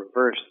for them to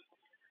reverse.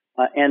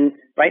 And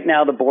right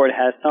now the board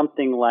has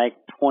something like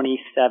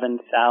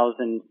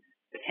 27,000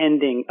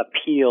 pending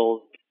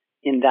appeals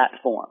in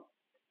that form.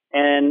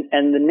 And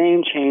the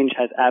name change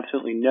has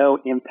absolutely no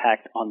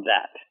impact on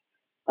that.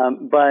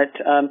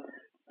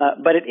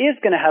 But it is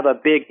going to have a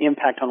big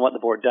impact on what the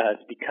board does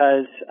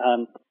because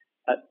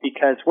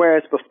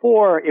whereas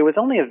before it was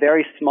only a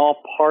very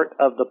small part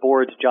of the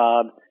board's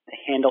job to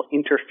handle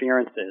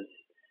interferences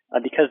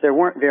because there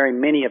weren't very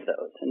many of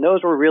those. And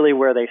those were really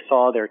where they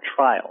saw their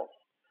trials,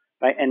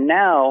 right? And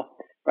now,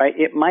 right,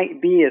 it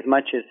might be as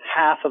much as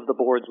half of the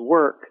board's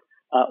work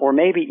or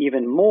maybe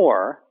even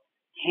more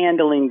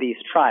handling these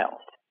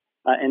trials.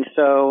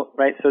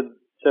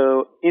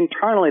 So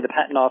internally the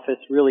Patent Office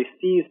really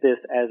sees this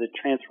as a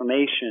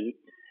transformation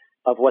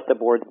of what the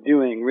board's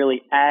doing,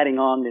 really adding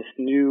on this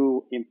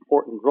new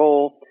important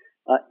role.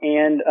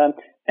 And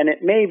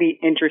it may be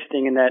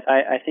interesting in that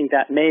I think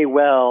that may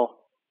well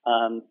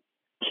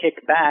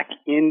kick back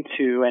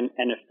into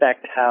and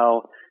affect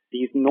how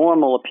these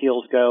normal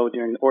appeals go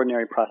during the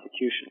ordinary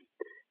prosecution,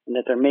 and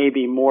that there may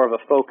be more of a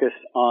focus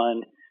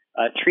on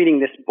treating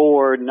this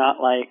board not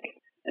like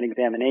an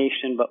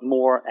examination, but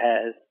more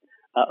as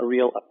a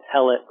real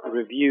appellate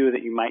review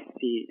that you might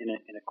see in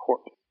a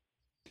court.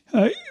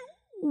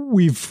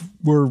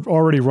 We're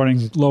already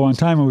running low on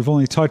time, and we've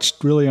only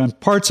touched really on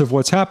parts of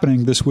what's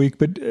happening this week.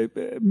 But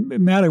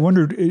Matt, I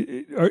wondered,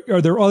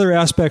 are there other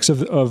aspects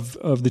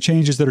of the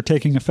changes that are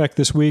taking effect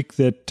this week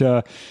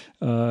that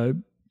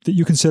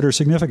you consider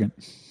significant?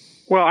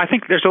 Well, I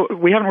think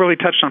we haven't really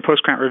touched on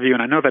post-grant review,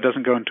 and I know that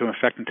doesn't go into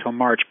effect until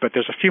March, but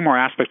there's a few more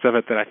aspects of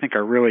it that I think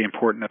are really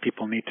important that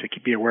people need to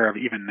be aware of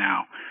even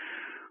now.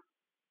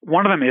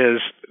 One of them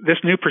is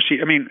this new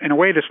procedure. I mean, in a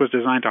way, this was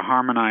designed to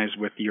harmonize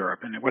with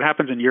Europe. And what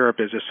happens in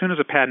Europe is as soon as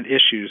a patent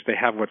issues, they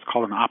have what's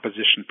called an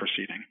opposition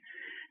proceeding.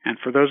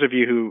 And for those of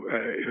you who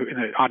in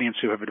the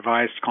audience who have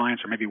advised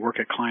clients or maybe work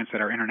at clients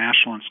that are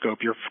international in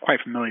scope, you're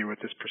quite familiar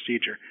with this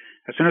procedure.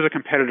 As soon as a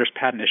competitor's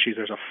patent issues,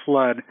 there's a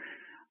flood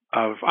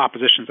of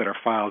oppositions that are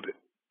filed,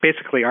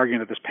 basically arguing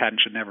that this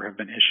patent should never have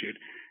been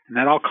issued. And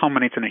that all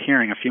culminates in a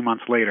hearing a few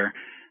months later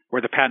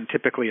where the patent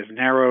typically is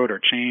narrowed or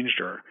changed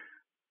or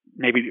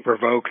maybe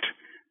revoked,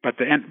 but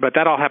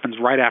that all happens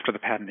right after the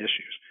patent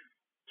issues.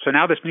 So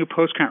now this new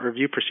post-grant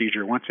review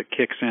procedure, once it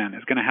kicks in,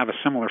 is going to have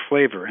a similar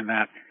flavor in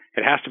that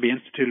it has to be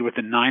instituted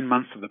within 9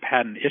 months of the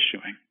patent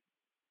issuing.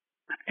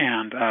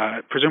 And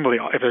presumably,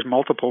 if there's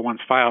multiple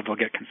ones filed, they'll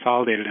get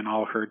consolidated and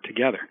all heard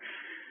together.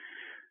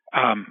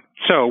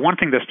 So one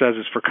thing this does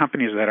is for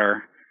companies that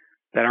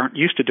aren't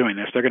used to doing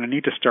this, they're going to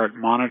need to start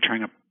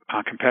monitoring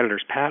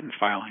competitors' patent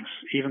filings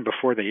even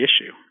before they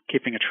issue,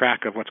 keeping a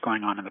track of what's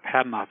going on in the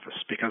patent office,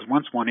 because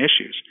once one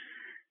issues,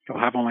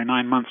 you'll have only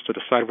 9 months to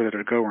decide whether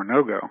to go or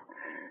no go.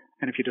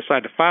 And if you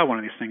decide to file one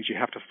of these things, you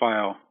have to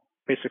file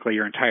basically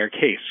your entire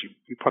case.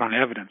 You put on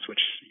evidence,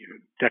 which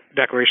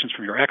declarations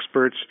from your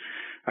experts,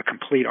 a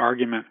complete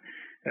argument.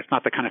 That's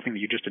not the kind of thing that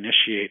you just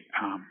initiate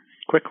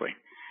quickly.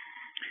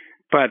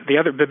 But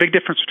the big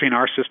difference between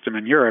our system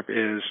and Europe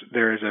is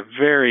there is a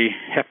very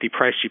hefty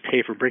price you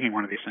pay for bringing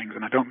one of these things,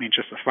 and I don't mean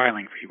just the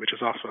filing fee, which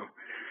is also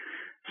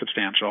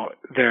substantial.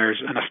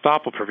 There's an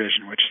estoppel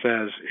provision which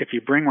says if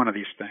you bring one of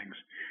these things,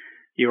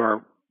 you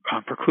are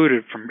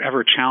precluded from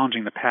ever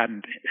challenging the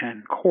patent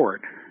in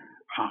court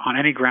on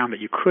any ground that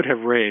you could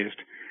have raised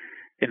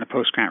in the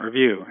post-grant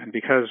review. And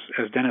because,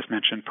 as Dennis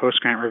mentioned,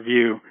 post-grant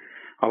review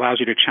allows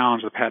you to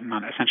challenge the patent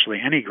on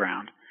essentially any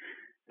ground,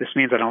 this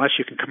means that unless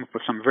you can come up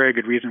with some very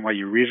good reason why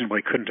you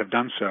reasonably couldn't have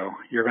done so,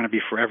 you're going to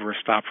be forever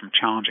stopped from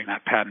challenging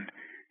that patent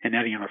in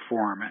any other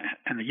form.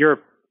 And the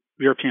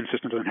European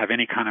system doesn't have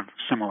any kind of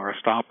similar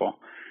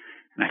estoppel.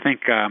 And I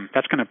think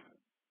that's going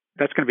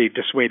to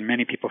dissuade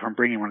many people from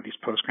bringing one of these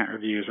post-grant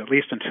reviews, at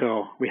least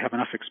until we have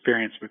enough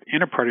experience with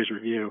inter-parties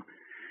review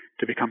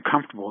to become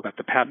comfortable that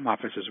the patent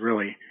office is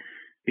really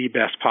the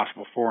best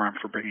possible forum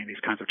for bringing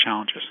these kinds of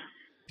challenges.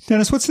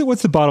 Dennis, what's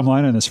the bottom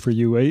line on this for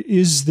you?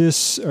 Is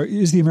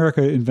the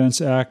America Invents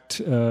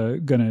Act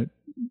going to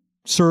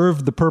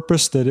serve the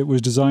purpose that it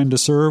was designed to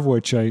serve,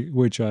 which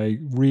I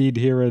read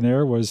here and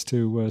there was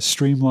to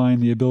streamline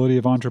the ability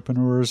of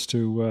entrepreneurs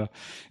and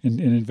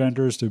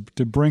inventors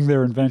to bring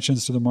their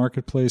inventions to the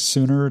marketplace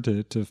sooner,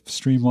 to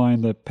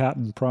streamline the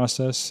patent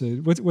process?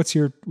 What's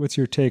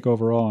your take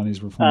overall on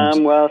these reforms?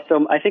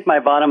 So I think my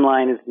bottom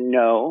line is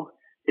no.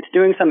 It's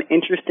doing some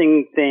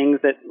interesting things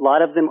that a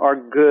lot of them are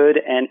good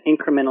and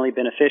incrementally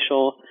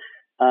beneficial,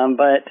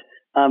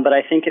 but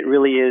I think it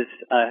really is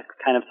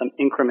kind of some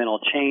incremental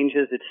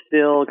changes. It's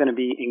still going to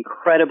be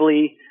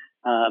incredibly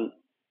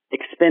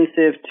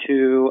expensive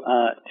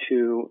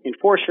to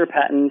enforce your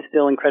patent,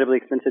 still incredibly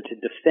expensive to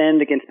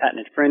defend against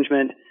patent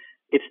infringement.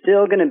 It's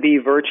still going to be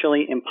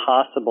virtually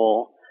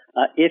impossible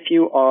if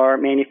you are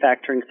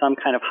manufacturing some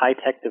kind of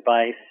high-tech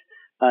device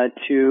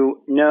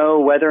to know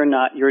whether or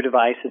not your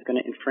device is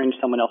going to infringe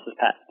someone else's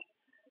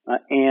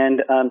patent.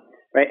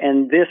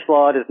 And this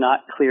law does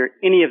not clear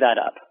any of that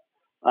up.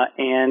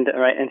 And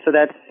so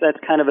that's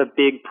kind of a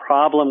big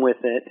problem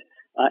with it.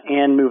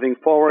 And moving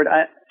forward,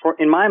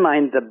 in my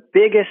mind, the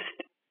biggest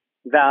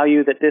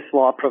value that this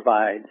law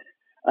provides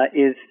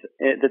is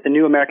that the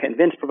new America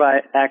Invents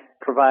Act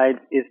provides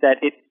is that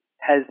it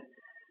has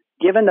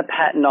given the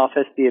Patent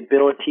Office the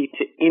ability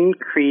to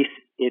increase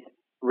its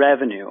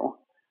revenue.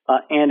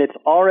 And it's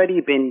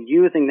already been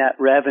using that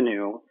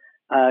revenue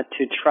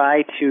to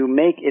try to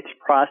make its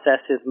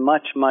processes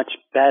much, much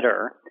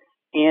better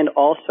and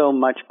also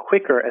much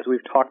quicker, as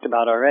we've talked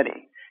about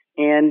already.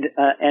 And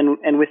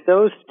with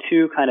those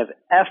two kind of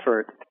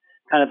efforts,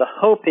 kind of the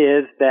hope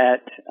is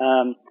that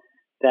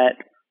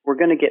we're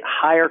going to get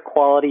higher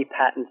quality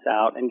patents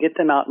out and get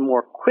them out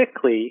more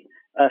quickly,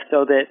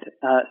 so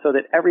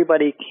that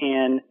everybody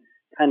can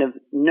kind of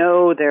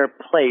know their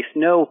place,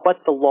 know what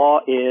the law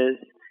is,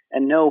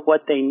 and know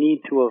what they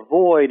need to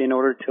avoid in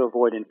order to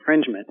avoid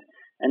infringement.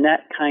 And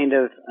that kind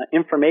of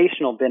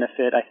informational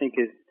benefit, I think,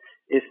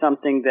 is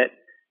something that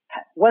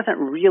wasn't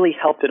really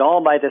helped at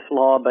all by this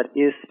law, but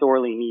is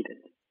sorely needed.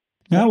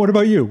 Now, what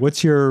about you?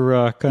 What's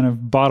your kind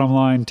of bottom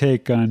line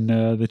take on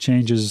the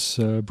changes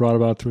brought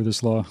about through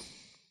this law?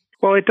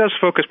 Well, it does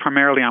focus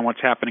primarily on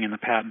what's happening in the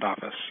Patent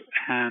Office,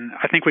 and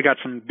I think we got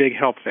some big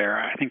help there.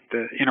 I think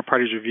the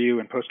inter-parties review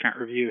and post-grant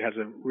review has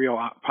a real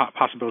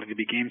possibility to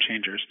be game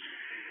changers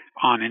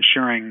on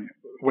ensuring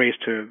ways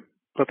to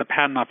let the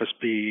Patent Office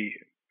be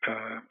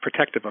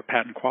protective of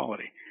patent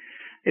quality.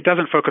 It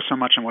doesn't focus so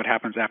much on what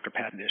happens after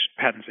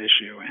patents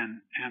issue,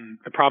 and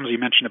the problems you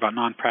mentioned about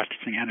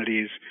non-practicing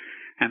entities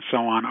and so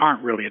on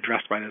aren't really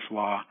addressed by this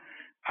law.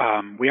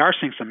 We are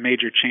seeing some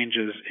major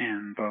changes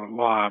in the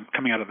law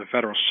coming out of the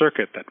Federal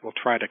Circuit that will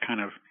try to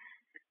kind of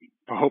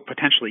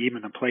potentially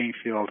even the playing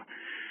field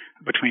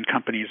between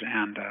companies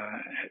and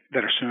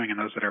that are suing and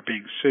those that are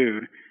being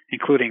sued,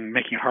 including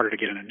making it harder to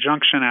get an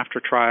injunction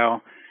after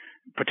trial,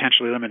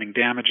 potentially limiting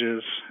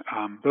damages.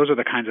 Those are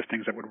the kinds of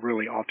things that would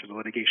really alter the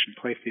litigation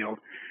playfield.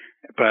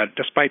 But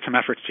despite some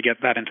efforts to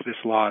get that into this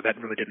law, that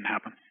really didn't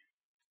happen.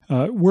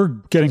 We're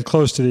getting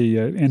close to the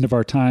end of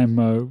our time.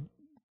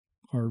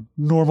 Our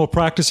normal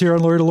practice here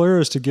on Lawyer to Lawyer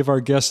is to give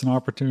our guests an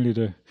opportunity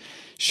to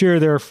share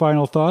their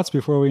final thoughts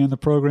before we end the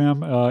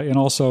program, and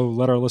also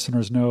let our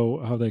listeners know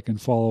how they can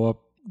follow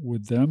up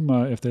with them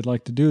if they'd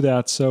like to do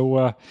that.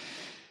 So,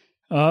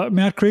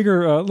 Matt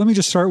Krieger, let me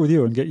just start with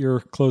you and get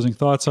your closing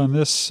thoughts on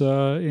this,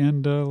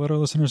 and let our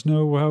listeners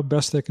know how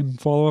best they can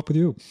follow up with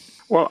you.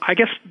 Well, I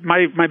guess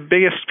my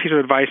biggest piece of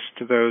advice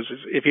to those is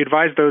if you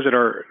advise those that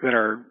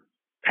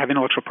have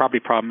intellectual property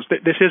problems,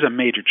 this is a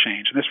major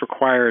change, and this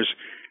requires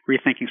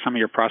rethinking some of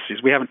your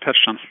processes. We haven't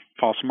touched on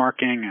false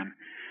marking and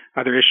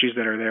other issues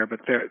that are there,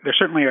 but there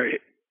certainly are.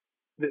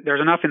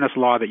 There's enough in this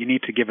law that you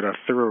need to give it a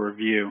thorough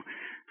review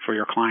for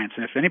your clients.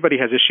 And if anybody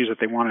has issues that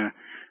they want to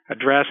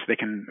address, they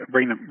can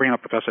bring them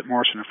up with us at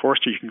Morrison &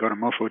 Foerster. You can go to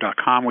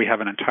mofo.com. We have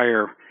an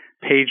entire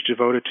page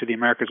devoted to the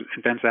Americans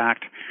Invents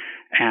Act.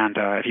 And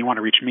if you want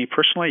to reach me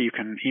personally, you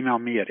can email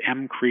me at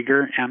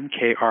mkreeger,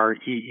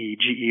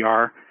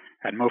 MKREEGER,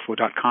 at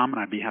mofo.com,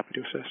 and I'd be happy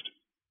to assist.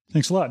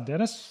 Thanks a lot.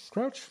 Dennis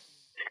Crouch?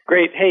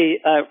 Great.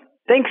 Hey,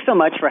 thanks so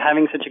much for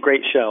having such a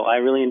great show. I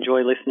really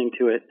enjoy listening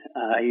to it.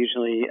 I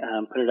usually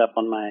put it up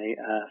on my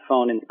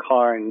phone in the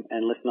car and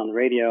listen on the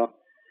radio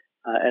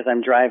as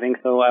I'm driving.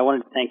 So I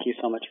wanted to thank you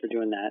so much for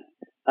doing that.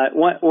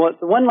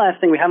 One last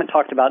thing we haven't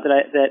talked about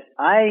that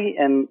I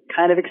am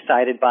kind of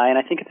excited by, and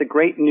I think it's a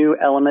great new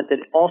element that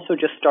also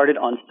just started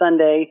on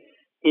Sunday,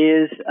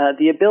 is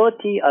the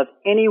ability of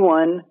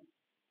anyone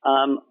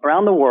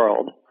around the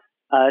world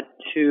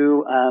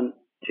to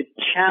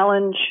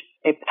challenge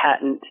a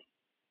patent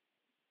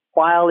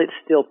while it's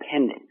still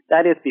pending.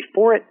 That is,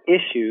 before it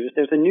issues,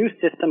 there's a new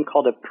system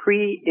called a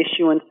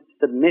pre-issuance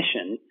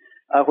submission,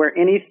 where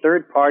any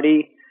third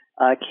party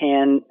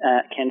can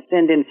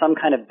send in some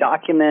kind of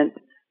document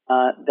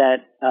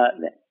that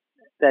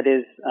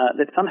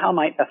somehow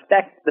might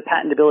affect the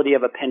patentability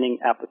of a pending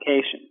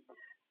application.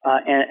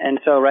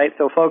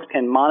 So folks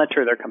can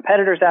monitor their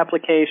competitors'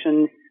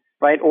 applications,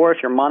 right? Or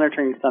if you're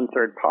monitoring some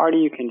third party,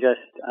 you can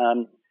just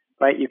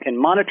you can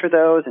monitor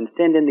those and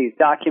send in these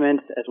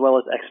documents as well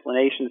as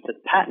explanations to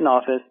the Patent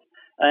Office.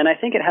 And I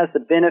think it has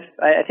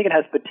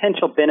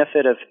potential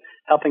benefit of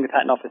helping the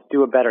Patent Office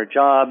do a better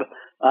job.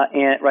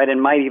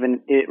 And might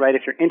even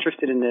if you're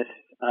interested in this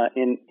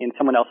in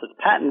someone else's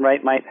patent,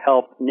 might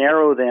help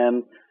narrow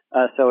them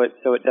so it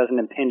doesn't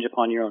impinge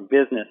upon your own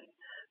business.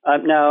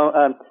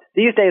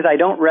 These days I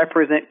don't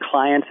represent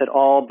clients at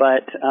all,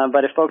 but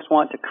if folks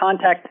want to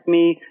contact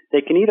me, they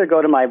can either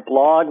go to my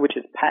blog, which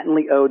is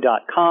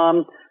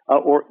patentlyo.com,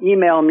 or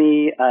email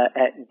me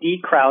at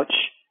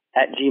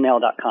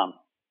dcrouch@gmail.com.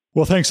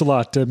 Well, thanks a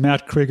lot.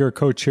 Matt Krieger,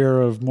 co-chair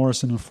of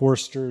Morrison &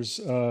 Foerster's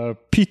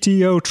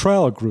PTO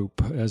Trial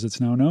Group, as it's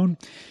now known,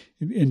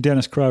 and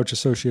Dennis Crouch,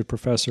 associate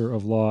professor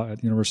of law at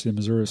the University of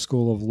Missouri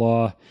School of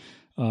Law.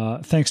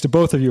 Thanks to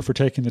both of you for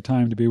taking the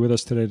time to be with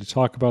us today to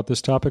talk about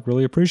this topic.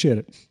 Really appreciate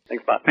it.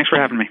 Thanks, Bob. Thanks for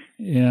having me.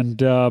 And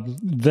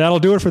that'll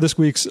do it for this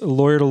week's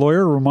Lawyer to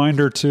Lawyer. A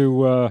reminder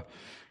to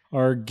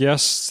our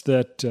guests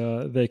that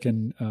they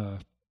can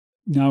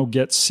now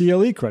get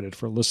CLE credit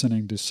for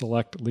listening to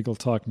select Legal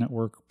Talk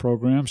Network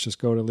programs. Just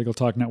go to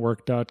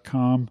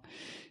LegalTalkNetwork.com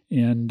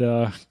and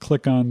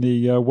click on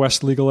the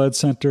West Legal Ed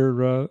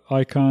Center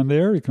icon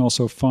there. You can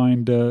also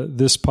find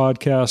this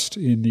podcast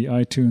in the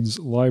iTunes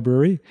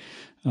library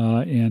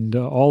and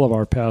all of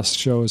our past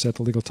shows at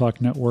the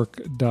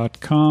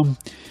LegalTalkNetwork.com.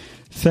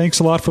 Thanks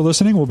a lot for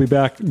listening. We'll be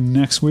back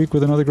next week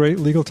with another great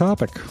legal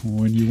topic.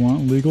 When you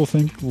want legal,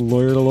 think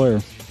Lawyer to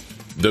Lawyer.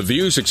 The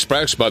views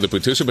expressed by the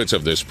participants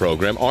of this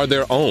program are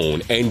their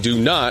own and do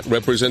not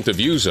represent the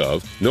views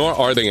of, nor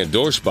are they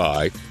endorsed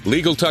by,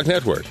 Legal Talk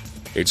Network,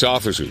 its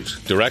officers,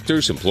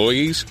 directors,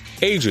 employees,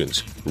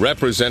 agents,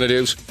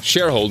 representatives,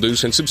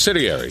 shareholders, and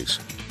subsidiaries.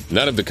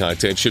 None of the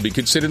content should be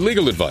considered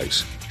legal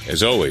advice.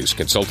 As always,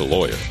 consult a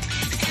lawyer.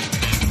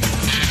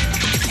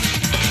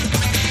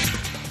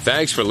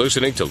 Thanks for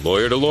listening to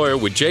Lawyer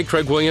with J.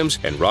 Craig Williams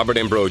and Robert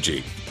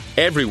Ambrogi.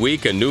 Every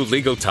week, a new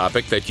legal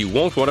topic that you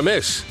won't want to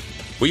miss.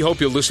 We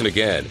hope you'll listen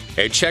again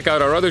and check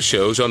out our other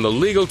shows on the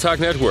Legal Talk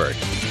Network.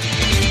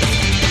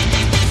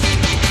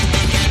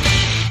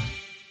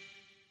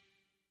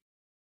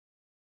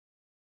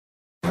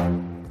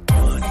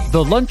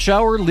 The Lunch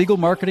Hour Legal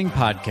Marketing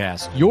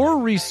Podcast, your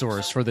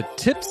resource for the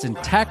tips and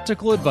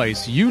tactical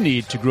advice you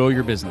need to grow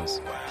your business.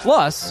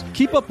 Plus,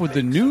 keep up with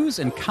the news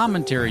and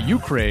commentary you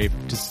crave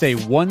to stay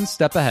one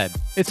step ahead.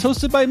 It's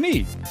hosted by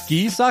me,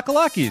 Guy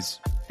Sakalakis.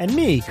 And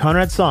me,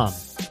 Conrad Som.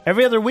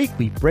 Every other week,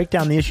 we break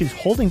down the issues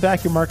holding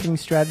back your marketing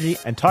strategy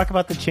and talk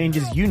about the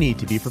changes you need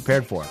to be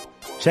prepared for.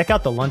 Check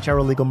out the Lunch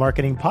Hour Legal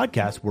Marketing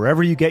Podcast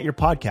wherever you get your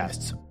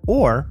podcasts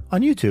or on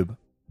YouTube.